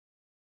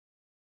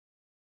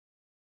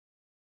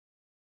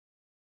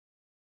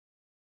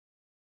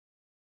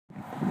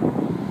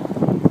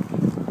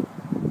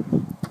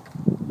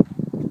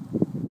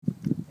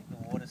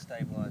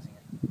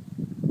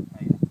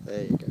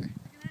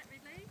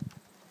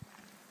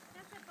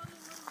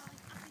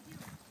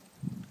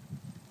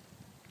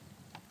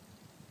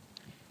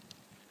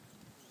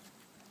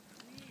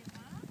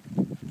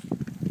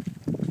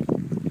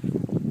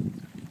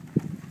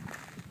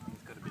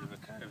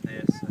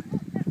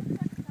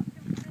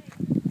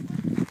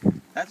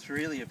That's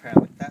really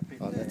apparent with that bit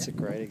Oh, there. that's a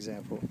great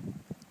example.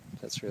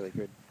 That's really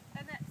good.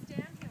 And that's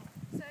downhill.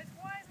 So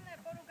why isn't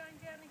that bottle going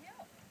down the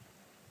hill?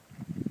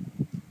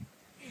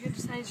 You could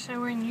say,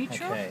 so we're in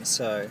neutral? Okay,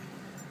 so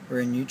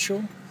we're in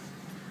neutral.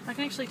 I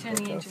can actually turn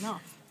the engine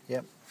off.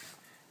 Yep.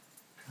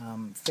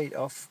 Feet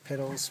off,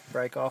 pedals,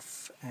 brake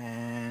off,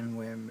 and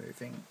we're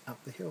moving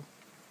up the hill.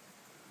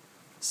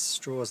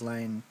 Straws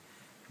Lane,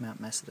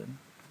 Mount Macedon.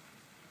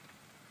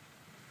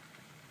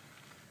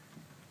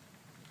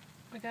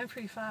 We're going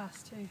pretty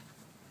fast too.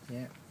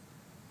 Yeah.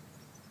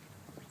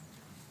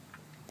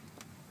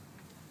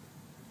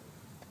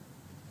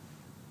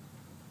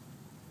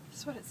 This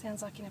is what it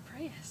sounds like in a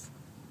Prius.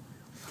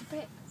 I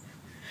bet.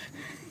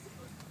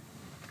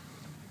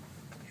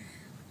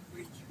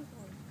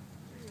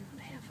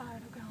 How far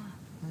it'll go up?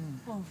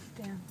 Oh,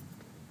 down.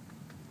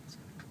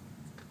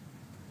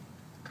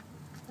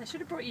 They should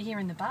have brought you here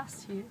in the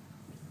bus, Hugh.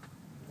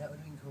 That would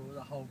have been cool,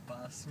 the whole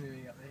bus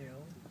moving up the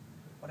hill.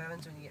 What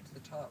happens when you get to the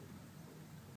top?